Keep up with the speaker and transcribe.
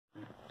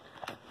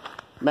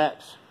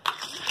Max,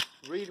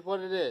 read what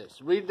it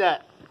is. Read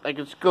that like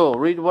in school.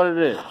 Read what it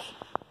is.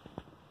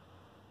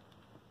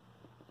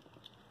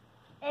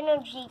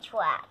 Energy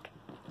track.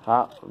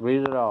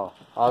 Read it all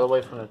the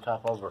way from the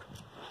top over.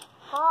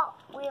 Hot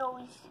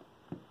Wheels.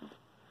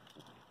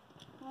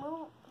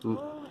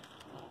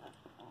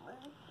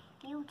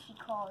 Beauty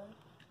car.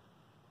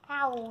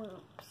 Power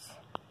loops.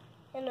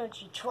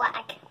 Energy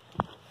track.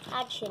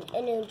 Action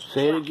energy.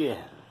 Say it again.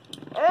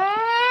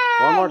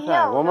 One more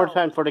time. One more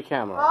time for the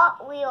camera.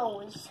 Hot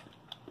Wheels.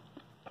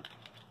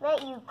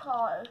 Let you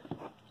car.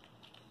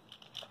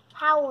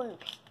 Power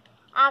loops.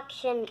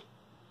 Action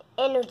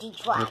energy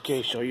track.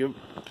 Okay, show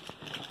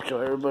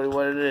everybody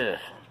what it is.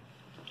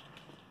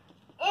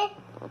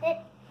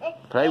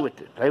 Play with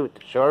it. Play with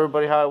it. Show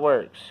everybody how it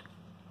works.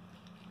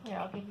 Here,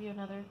 I'll give you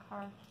another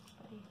car,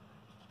 buddy.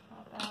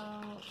 How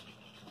about...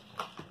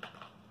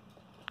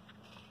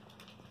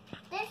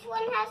 This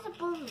one has a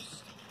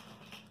boost.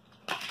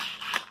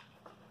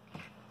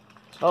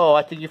 Oh,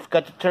 I think you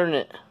forgot to turn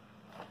it.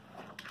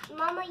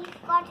 Mama, you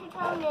forgot to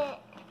turn it.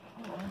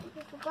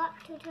 You forgot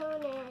to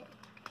turn it.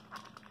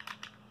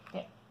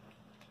 Yeah.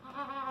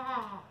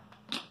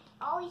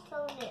 Always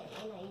turn it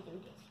when I do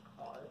this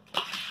part.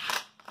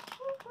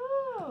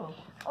 Woohoo!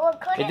 Or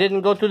could It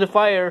didn't go through the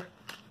fire.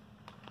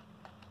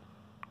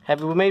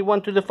 Have we made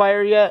one through the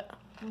fire yet?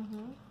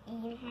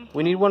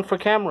 We need one for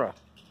camera.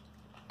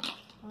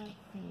 Let's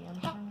see, I'm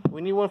trying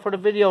We need one for the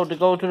video to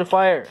go to the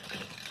fire.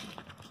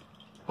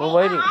 We're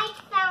waiting. I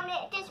found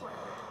it. This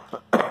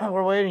one.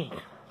 We're waiting.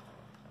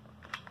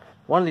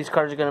 One of these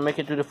cars is going to make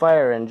it through the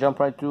fire and jump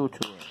right through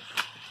to it.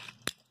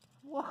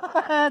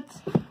 What?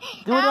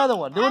 Do another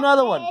one. Do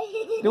another one.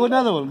 Do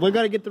another one. We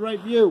got to get the right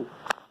view.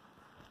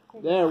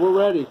 There, we're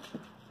ready.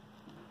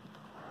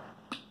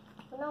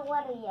 We're not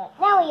ready yet.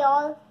 Now we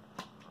are.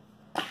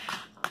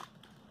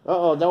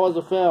 Uh-oh, that was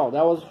a fail.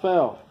 That was a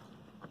fail.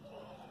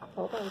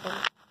 Hold on, buddy.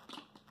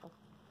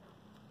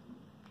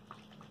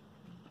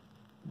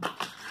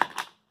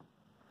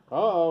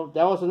 Uh-oh,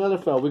 that was another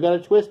fail. We got to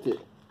twist it.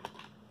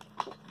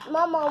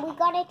 Mama, we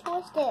gotta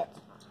twist it.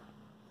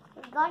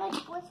 We gotta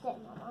twist it,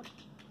 Mama.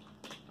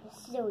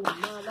 Silly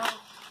Mama.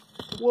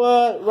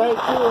 What? Right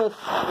to us.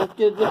 Let's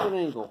get a different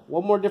angle.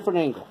 One more different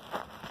angle.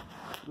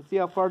 Let's see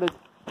how far the...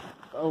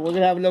 Oh, we're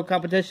going to have a little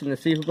competition to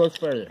see who goes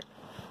further.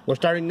 We're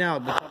starting now.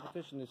 The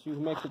competition is who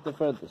makes it the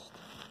furthest.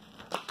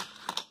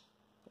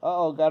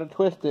 Uh-oh, got to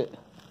twist it.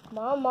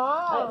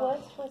 Mama. It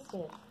was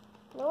twisted.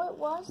 No, it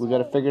wasn't. We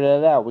got to figure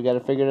that out. We got to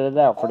figure that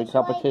out for the It's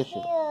competition.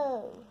 Right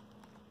here.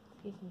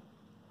 Excuse me.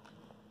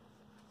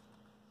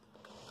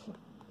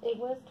 It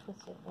was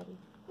twisted, buddy.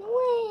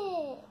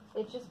 Wait.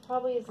 It just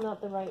probably is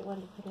not the right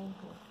one to put in here.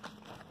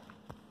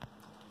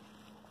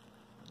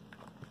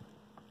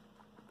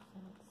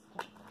 And it's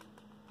stuck.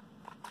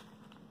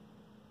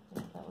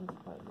 Yeah, that one's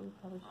part. We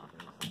probably should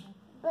use that.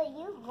 But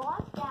you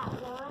got that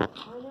one.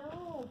 I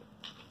know.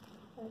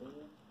 Buddy.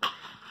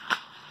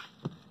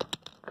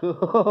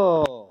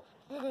 Cool.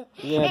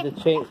 You have to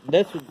change...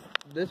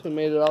 This one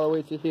made it all the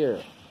way to here.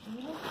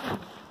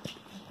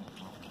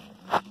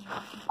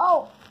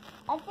 Oh,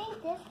 I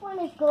think this one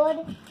is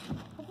good.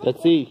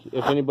 Let's see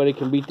if anybody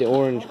can beat the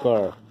orange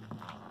car.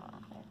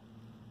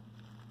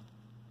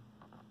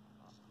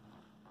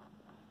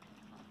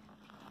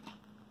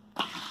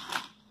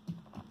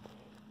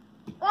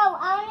 Oh,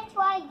 I want to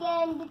try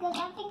again because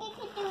I think it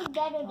can do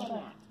better than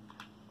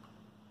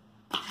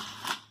that.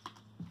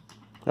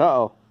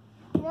 Uh-oh.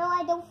 No,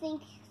 I don't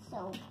think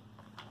so.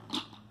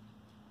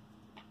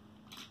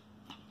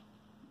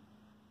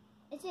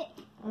 Is it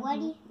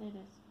ready? It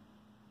is.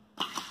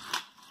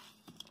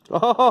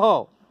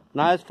 Oh,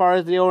 not as far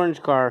as the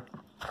orange car.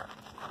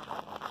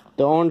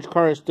 The orange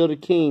car is still the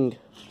king.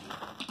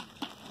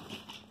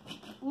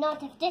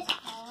 Not if this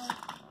car.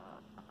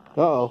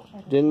 Uh-oh,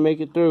 didn't make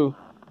it through.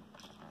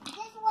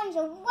 This one's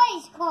a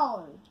race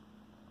car.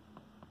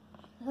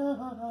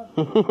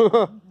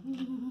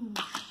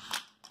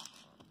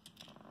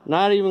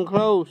 Not even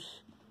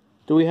close.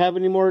 Do we have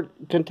any more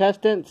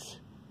contestants?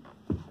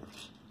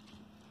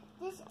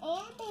 This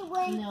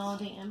ambulance. No,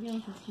 the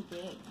ambulance is too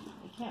big.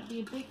 It can't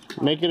be a big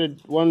car. Make it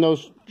one of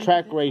those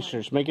track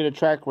racers. Make it a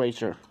track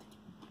racer.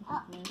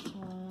 This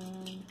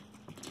one.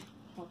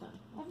 Hold on.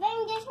 I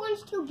think this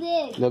one's too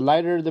big. The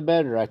lighter the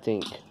better, I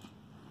think.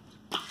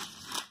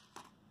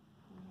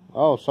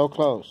 Oh, so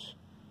close.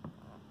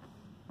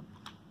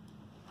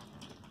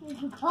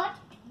 You got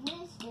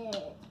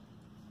twisted.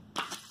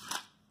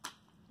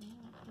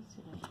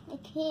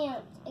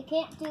 It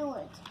can't do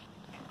it.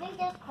 I think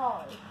this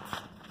car.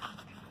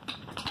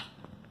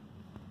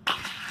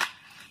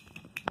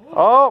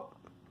 Oh,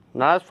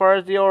 not as far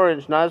as the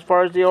orange. Not as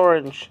far as the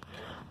orange.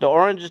 The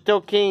orange is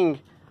still king.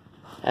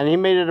 And he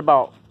made it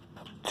about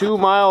 2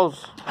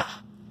 miles. I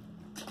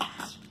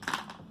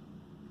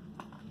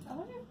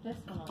wonder if this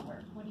one will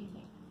work. What do you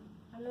think?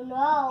 I don't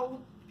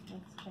know.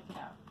 Let's check it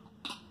out.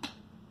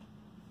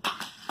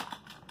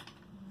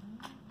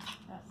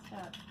 That's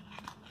stuck.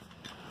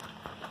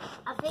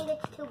 I think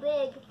it's too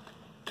big.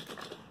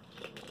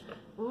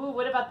 Ooh,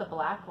 what about the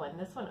black one?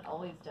 This one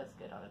always does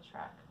good on a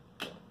track.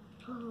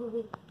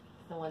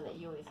 The one that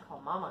you always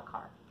call Mama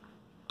car.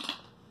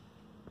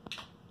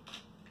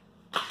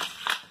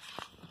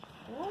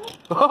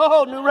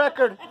 Oh, new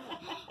record.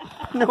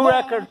 New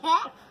record.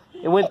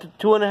 It went to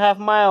 2.5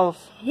 miles.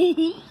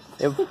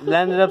 It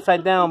landed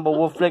upside down, but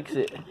we'll fix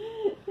it.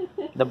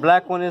 The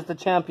black one is the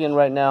champion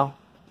right now.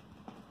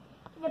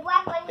 The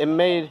black one. It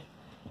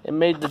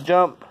made the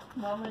jump.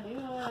 Mama knew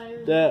I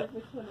remember That-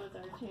 which one was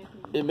our champion.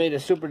 It made a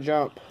super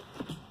jump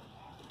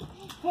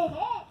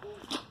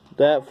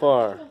that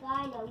far.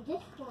 I know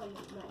this one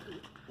might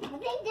be. I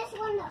think this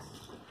one is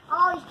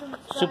always the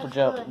Super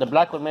jump. The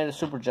black one made a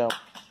super jump.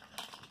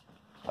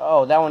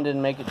 Oh, that one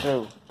didn't make it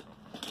through.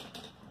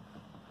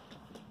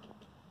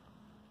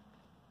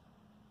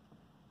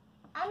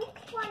 I'm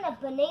trying a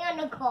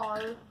banana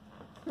car.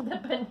 The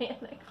banana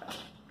car.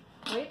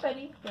 Wait,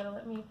 buddy. Gotta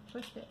let me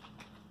twist it.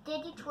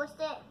 Did you twist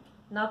it?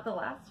 Not the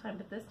last time,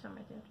 but this time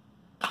I did.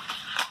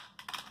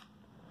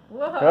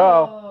 Whoa!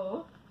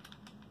 Oh.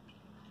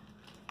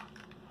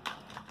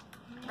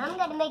 I'm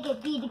gonna make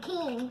it be the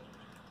king.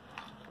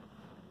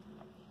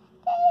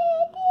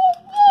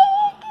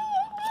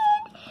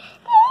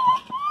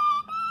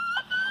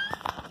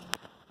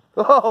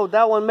 Oh,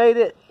 that one made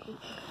it.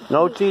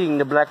 No cheating.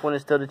 The black one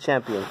is still the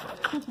champion.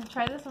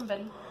 Try this one,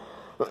 buddy.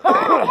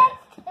 Oh,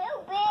 that's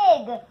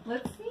too big.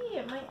 Let's see.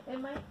 It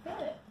might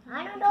fit.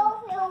 I don't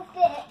know if it'll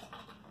fit.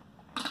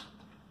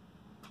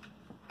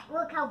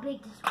 Look how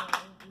big this one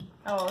will be.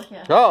 Oh,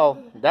 yeah. Oh,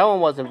 that one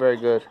wasn't very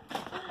good.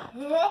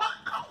 Do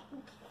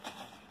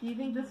you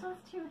think this one's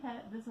too heavy?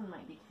 This one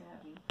might be too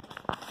heavy.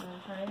 You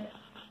wanna try it?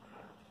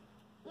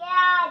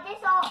 Yeah,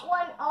 this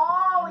one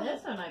always.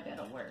 This one I bet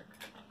will work.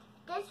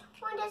 This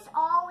one is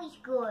always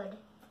good.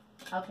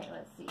 Okay,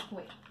 let's see.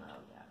 Wait. Oh,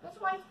 yeah. This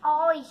one's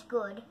always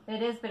good.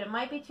 It is, but it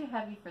might be too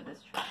heavy for this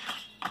truck.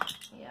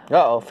 Yeah.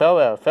 Uh-oh, fell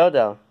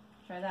down.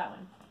 Try that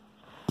one.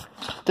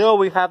 Still,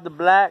 we have the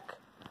black,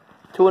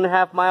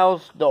 2.5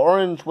 miles. The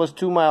orange was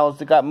 2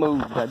 miles. It got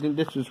moved. I think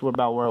this is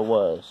about where it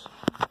was.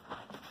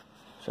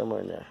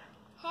 Somewhere in there.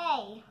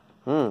 Hey,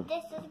 Hmm.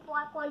 this is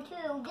black one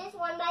too. This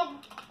one might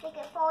make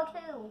it fall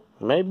too.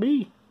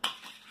 Maybe.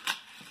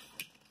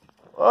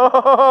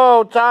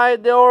 Oh,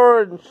 tied the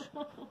orange.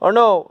 Or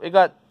no, it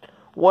got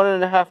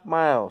 1.5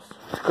 miles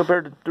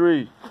compared to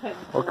 3.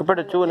 Or compared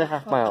to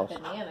 2.5 miles.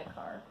 Banana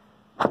car.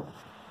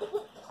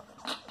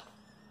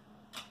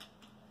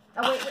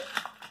 Oh, wait.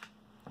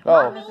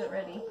 Oh, Is it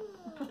ready?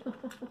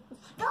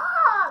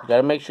 Stop!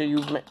 gotta make sure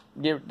you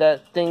get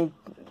that thing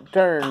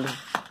turned.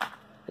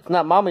 It's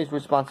not Mommy's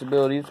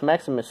responsibility, it's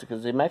Maximus,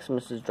 because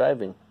Maximus is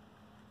driving.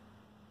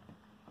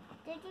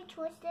 Did you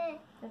twist it?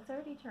 It's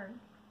already turned.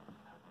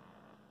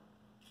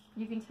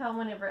 You can tell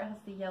whenever it has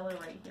the yellow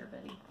right here,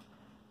 buddy.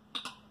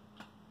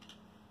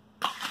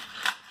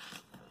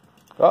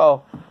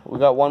 Uh-oh, we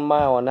got 1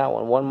 mile on that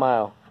one, 1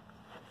 mile.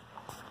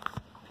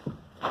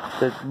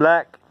 The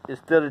black is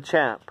still the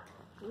champ.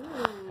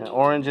 And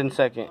orange in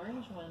second.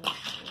 Orange one.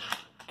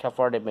 How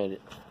far they made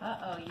it.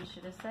 Uh-oh, you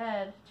should have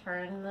said,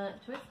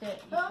 twist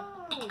it.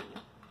 Oh.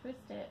 Twist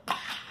it.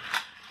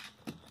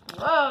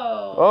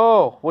 Whoa!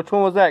 Oh, which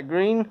one was that?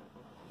 Green?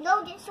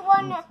 No, this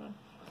one.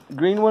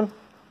 Green one?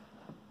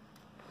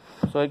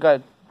 So it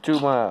got 2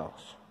 miles.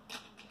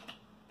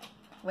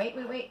 Wait.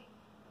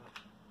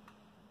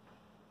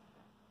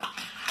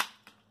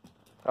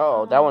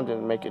 Uh-oh, that one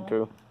didn't make it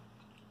through.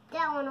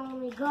 That one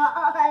only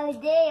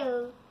got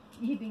there.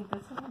 You think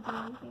this one will do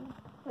anything?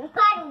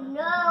 I don't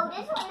know.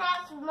 This one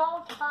has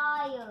small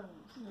tires.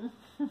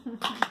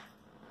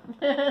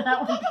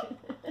 That one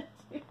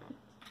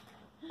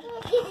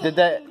did.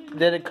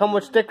 Did it come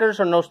with stickers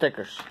or no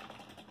stickers?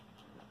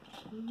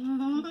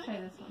 Try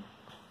this one.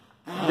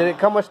 Did it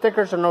come with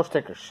stickers or no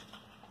stickers?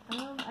 I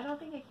don't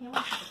think it came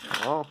with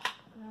stickers. Oh.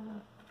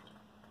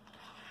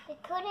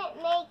 It couldn't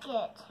make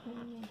it.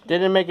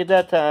 Didn't make it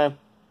that time.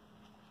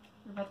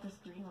 What about this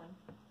green one?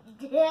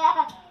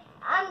 Yeah,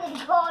 I'm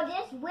gonna call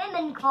this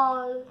women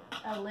car.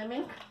 A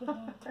lemon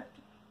car?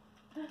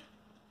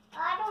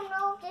 I don't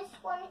know if this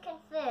one can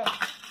fit.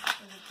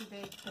 Is it too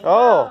big?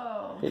 Oh,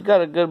 Whoa. you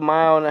got a good 1.5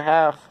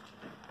 miles.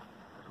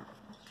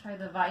 Try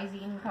the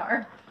Visine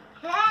car.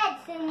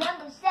 That's in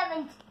number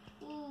 17.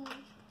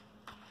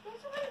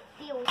 This one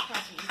feels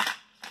heavy.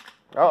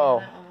 Uh-oh.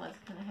 Yeah, that one was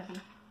kind of heavy.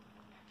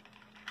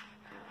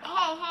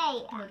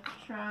 Hey, Let's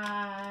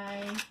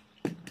try.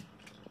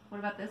 What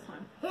about this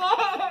one?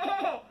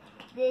 hey.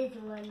 This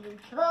one will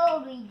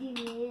totally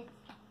do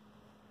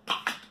it.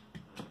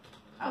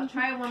 I'll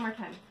try it one more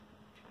time.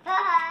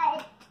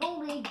 It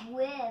totally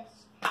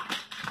whiffs.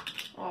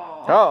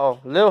 Oh. Uh-oh,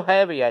 a little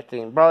heavy, I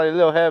think. Probably a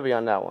little heavy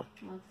on that one.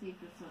 Let's see if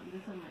this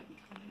one might be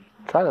too heavy.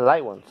 Try the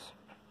light ones.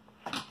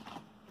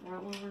 We're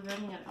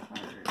running out of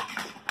cars.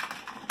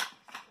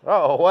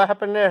 Uh-oh, what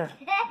happened there?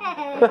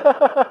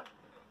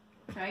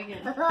 Try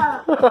again. That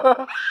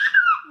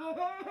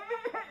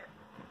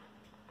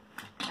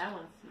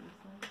one seems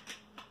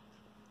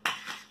like.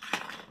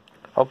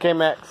 Okay,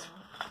 Max.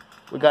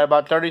 We got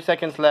about 30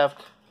 seconds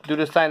left. Do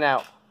the sign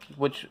out.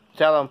 Which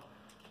tell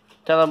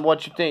them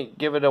what you think.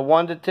 Give it a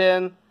 1 to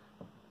 10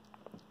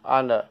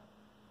 on the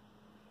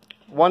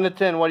 1 to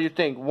 10, what do you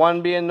think?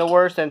 1 being the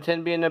worst and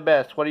 10 being the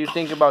best. What do you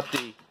think about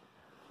the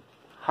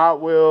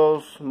Hot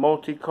Wheels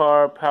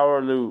multi-car power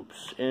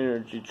loops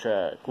energy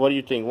track? What do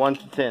you think? 1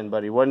 to 10,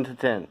 buddy. 1 to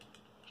 10.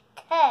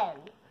 10.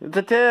 It's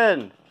a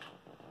 10.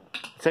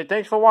 Say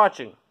thanks for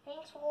watching.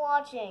 Thanks for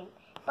watching.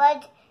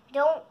 But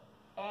don't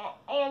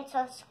and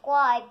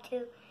subscribe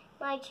to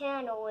my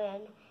channel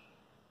and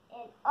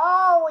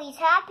always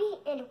happy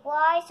and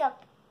wise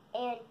up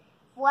and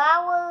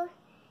flower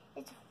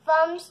is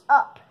thumbs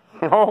up.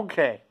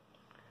 Okay.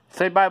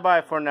 Say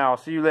bye-bye for now.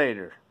 See you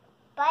later.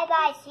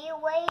 Bye-bye. See you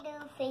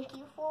later. Thank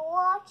you for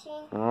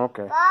watching.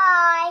 Okay.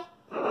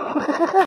 Bye.